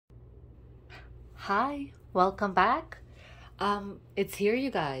Hi, welcome back. It's here, you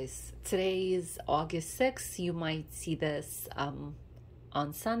guys. Today is August 6th. You might see this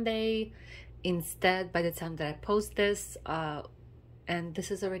on Sunday instead by the time that I post this. And this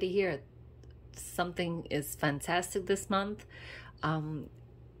is already here. Something is fantastic this month.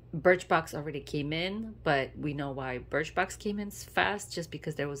 Birchbox already came in, but we know why Birchbox came in fast, just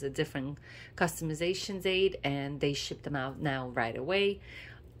because there was a different customization date and they shipped them out now right away.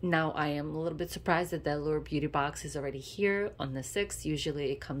 Now I am a little bit surprised that the Allure Beauty Box is already here on the 6th.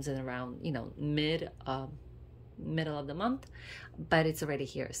 Usually it comes in around, middle of the month, but it's already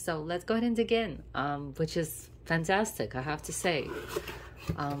here. So let's go ahead and dig in, which is fantastic, I have to say.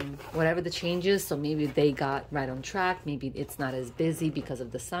 Whatever the changes, so maybe they got right on track. Maybe it's not as busy because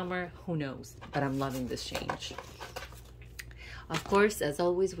of the summer. Who knows? But I'm loving this change. Of course, as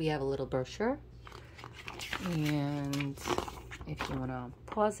always, we have a little brochure. And if you want to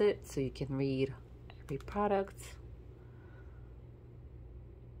pause it so you can read every product.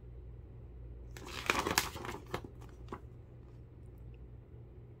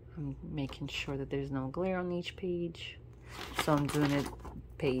 I'm making sure that there's no glare on each page, so I'm doing it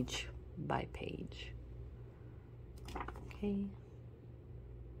page by page. Okay.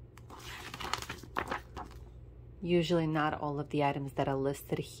 Usually not all of the items that are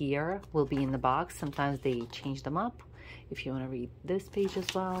listed here will be in the box. Sometimes they change them up. If you want to read this page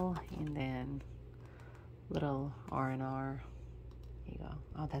as well, and then little R&R. There you go.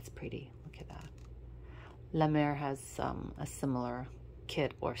 Oh, that's pretty. Look at that. La Mer has a similar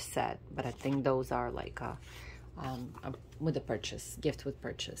kit or set, but I think those are like with a purchase, gift with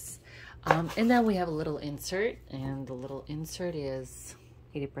purchase. And then we have a little insert, and the little insert is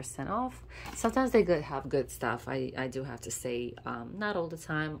 80% off. Sometimes they have good stuff. I do have to say, not all the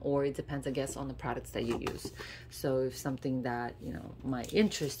time, or it depends, I guess, on the products that you use. So if something that, might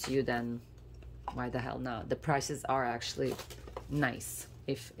interest you, then why the hell not? The prices are actually nice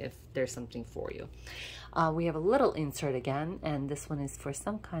if there's something for you. We have a little insert again, and this one is for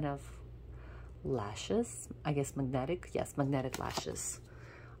some kind of lashes. I guess magnetic. Yes, magnetic lashes.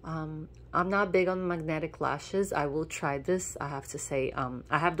 I'm not big on magnetic lashes. I will try this, I have to say.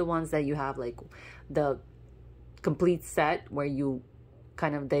 I have the ones that you have like the complete set where you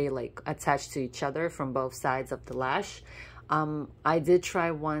they like attach to each other from both sides of the lash. I did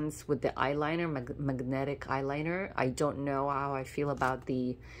try ones with the eyeliner, magnetic eyeliner. I don't know how I feel about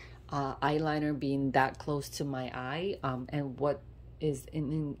the eyeliner being that close to my eye, and what is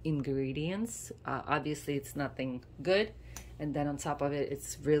in ingredients. Obviously it's nothing good, and then on top of it,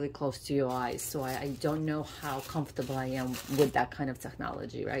 it's really close to your eyes. So I don't know how comfortable I am with that kind of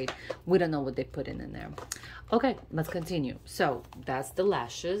technology, right? We don't know what they put in there. Okay, let's continue. So that's the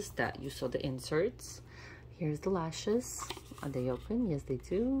lashes that you saw, the inserts. Here's the lashes. Are they open? Yes, they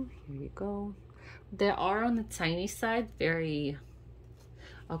do. Here you go. They are on the tiny side, very...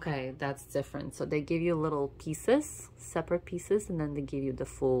 Okay, that's different. So they give you little pieces, separate pieces, and then they give you the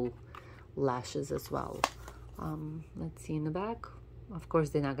full lashes as well. Let's see in the back. Of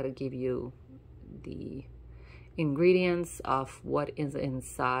course, they're not going to give you the ingredients of what is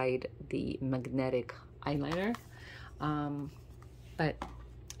inside the magnetic eyeliner. But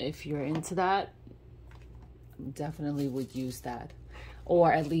if you're into that, definitely would use that.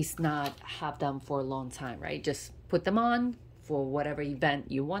 Or at least not have them for a long time, right? Just put them on for whatever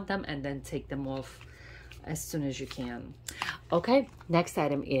event you want them, and then take them off as soon as you can. Okay, next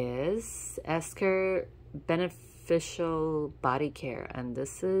item is Esker Beneficial Body Care, and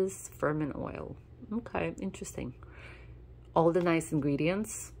this is Firmin Oil. Okay, interesting. All the nice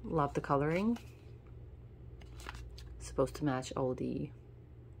ingredients. Love the coloring. Supposed to match all the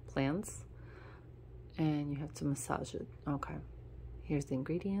plants, and you have to massage it. Okay, here's the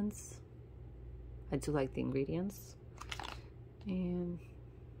ingredients. I do like the ingredients. And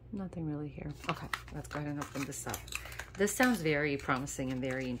nothing really here. Okay, let's go ahead and open this up. This sounds very promising and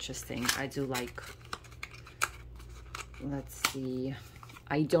very interesting. I do like... Let's see.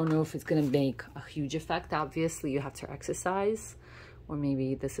 I don't know if it's going to make a huge effect. Obviously, you have to exercise. Or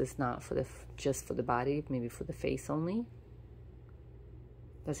maybe this is not for just for the body. Maybe for the face only.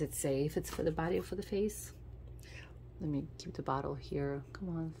 Does it say if it's for the body or for the face? Let me keep the bottle here. Come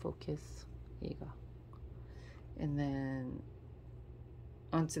on, focus. Here you go. And then...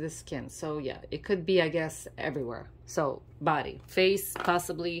 onto the skin. So yeah, it could be, I guess, everywhere. So body, face,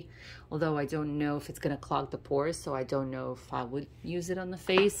 possibly, although I don't know if it's gonna clog the pores, so I don't know if I would use it on the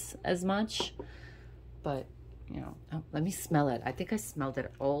face as much. But oh, let me smell it. I think I smelled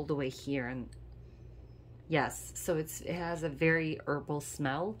it all the way here, and yes, so it has a very herbal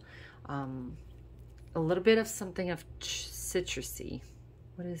smell, a little bit of something of citrusy.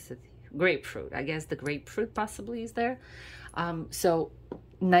 what is it? Grapefruit. I guess the grapefruit possibly is there. So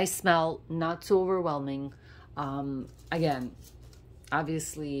nice smell, not too overwhelming. Again,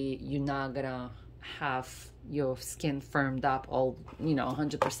 obviously you're not gonna have your skin firmed up all, you know,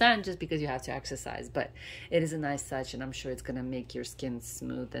 100% just because you have to exercise, but it is a nice touch, and I'm sure it's gonna make your skin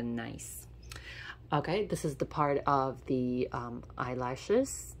smooth and nice. Okay, this is the part of the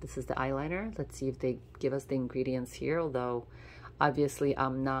eyelashes. This is the eyeliner. Let's see if they give us the ingredients here, although obviously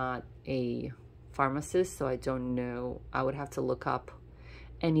I'm not a pharmacist, so I don't know. I would have to look up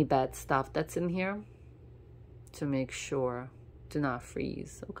any bad stuff that's in here to make sure. Do not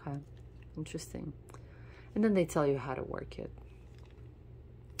freeze. Okay, interesting. And then they tell you how to work it,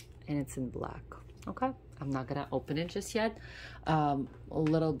 and it's in black. Okay, I'm not gonna open it just yet. A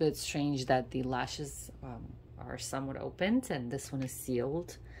little bit strange that the lashes are somewhat opened and this one is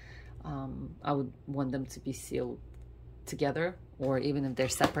sealed. I would want them to be sealed together, or even if they're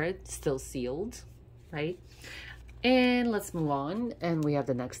separate, still sealed, right? And let's move on, and we have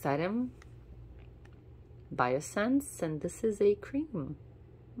the next item, Biosense, and this is a cream,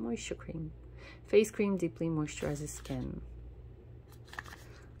 moisture cream. Face cream deeply moisturizes skin.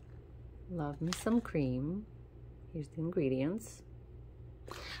 Love me some cream. Here's the ingredients.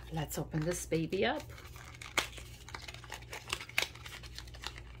 Let's open this baby up.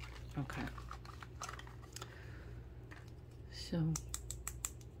 Okay. So,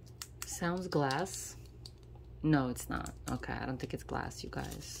 sounds glass. No, it's not. Okay, I don't think it's glass, you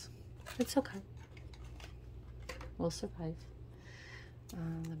guys. It's okay. We'll survive.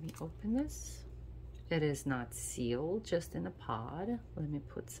 Let me open this. It is not sealed, just in a pod. Let me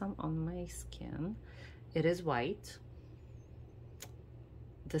put some on my skin. It is white.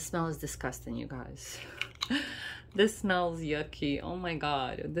 The smell is disgusting, you guys. This smells yucky. Oh my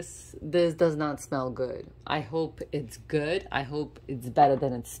god. This does not smell good. I hope it's good. I hope it's better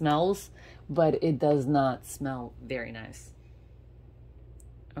than it smells, but it does not smell very nice.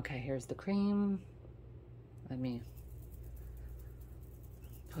 Okay, here's the cream. Let me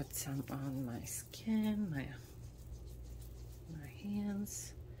put some on my skin, my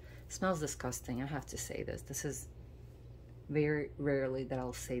hands. It smells disgusting. I have to say this. This is very rarely that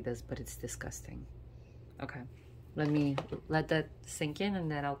I'll say this, but it's disgusting. Okay, let me let that sink in,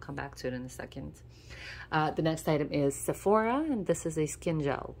 and then I'll come back to it in a second. The next item is Sephora, and this is a skin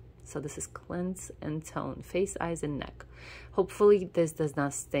gel. So this is Cleanse and Tone, face, eyes, and neck. Hopefully this does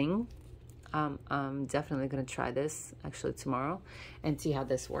not sting. I'm definitely gonna try this actually tomorrow and see how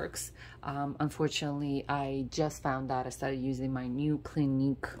this works. Unfortunately, I just found out I started using my new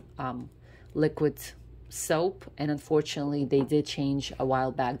Clinique liquid soap, and unfortunately they did change a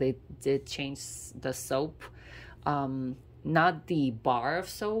while back. They did change the soap, not the bar of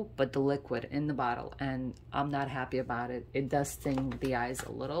soap, but the liquid in the bottle, and I'm not happy about it. It does sting the eyes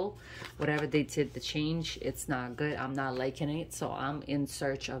a little. Whatever they did, the change, it's not good. I'm not liking it, so I'm in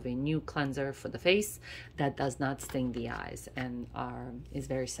search of a new cleanser for the face that does not sting the eyes and is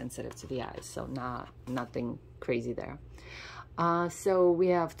very sensitive to the eyes. So nothing crazy there. So we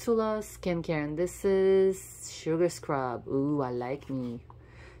have Tula Skincare, and this is Sugar Scrub. Ooh, I like me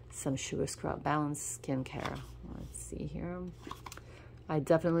some Sugar Scrub. Balanced Skincare. Let's see here. I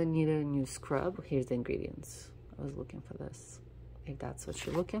definitely needed a new scrub. Here's the ingredients. I was looking for this, if that's what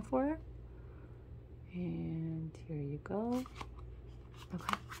you're looking for. And here you go.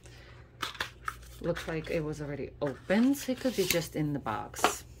 Okay. Looks like it was already open, so it could be just in the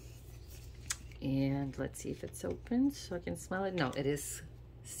box. And let's see if it's open so I can smell it. No, it is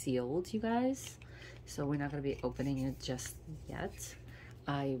sealed, you guys. So we're not going to be opening it just yet.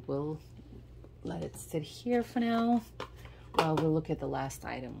 I will let it sit here for now while we look at the last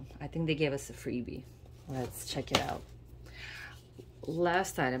item. I think they gave us a freebie. Let's check it out.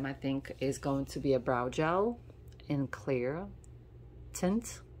 Last item, I think, is going to be a brow gel in clear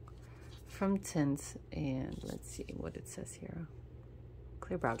tint from Tint. And let's see what it says here.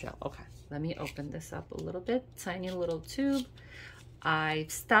 Clear brow gel. Okay, let me open this up a little bit. Tiny little tube. I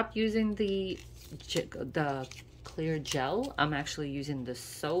stopped using the clear gel. I'm actually using the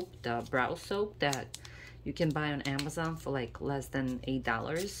soap, the brow soap that you can buy on Amazon for like less than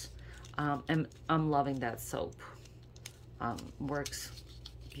 $8. And I'm loving that soap. Works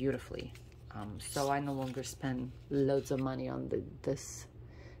beautifully. So I no longer spend loads of money on this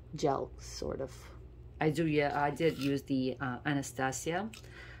gel, sort of. I did use the Anastasia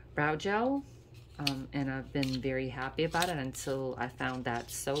brow gel, and I've been very happy about it until I found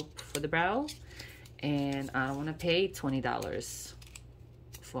that soap for the brow, and I don't want to pay $20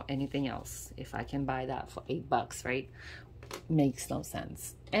 for anything else. If I can buy that for $8, right? Makes no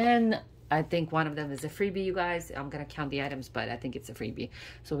sense. And I think one of them is a freebie, you guys. I'm gonna count the items, but I think it's a freebie.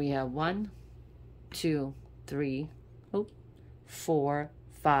 So we have 1, 2, 3, 4,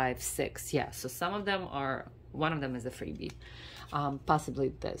 5, 6. Yeah, so some of them are, one of them is a freebie. Possibly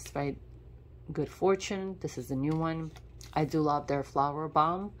this, right? Good Fortune. This is the new one. I do love their flower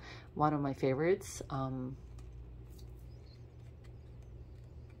bomb, one of my favorites.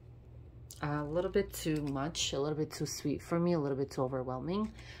 A little bit too much, a little bit too sweet for me, a little bit too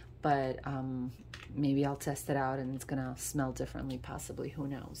overwhelming, but maybe I'll test it out and it's gonna smell differently, possibly, who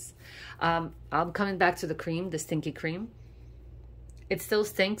knows. I'm coming back to the cream, the stinky cream. It still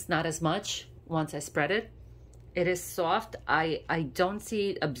stinks, not as much once I spread it. It is soft. I don't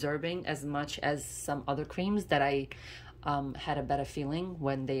see it absorbing as much as some other creams that I had a better feeling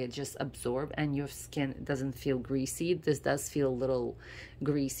when they just absorb and your skin doesn't feel greasy. This does feel a little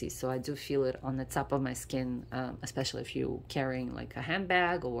greasy, so I do feel it on the top of my skin, especially if you're carrying like a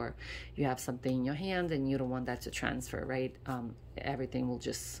handbag or you have something in your hand and you don't want that to transfer, right? Everything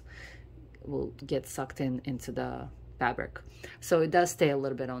will get sucked into the fabric, so it does stay a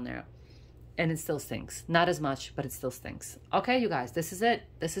little bit on there. And it still stinks. Not as much, but it still stinks. Okay, you guys, this is it.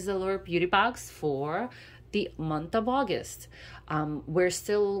 This is the Allure Beauty Box for the month of August. We're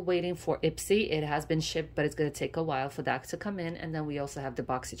still waiting for Ipsy. It has been shipped, but it's going to take a while for that to come in. And then we also have the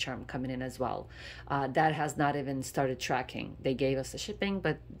BoxyCharm coming in as well. That has not even started tracking. They gave us the shipping,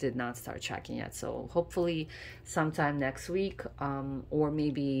 but did not start tracking yet. So hopefully sometime next week, or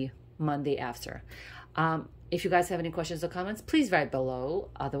maybe Monday after. If you guys have any questions or comments, please write below.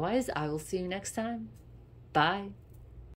 Otherwise, I will see you next time. Bye.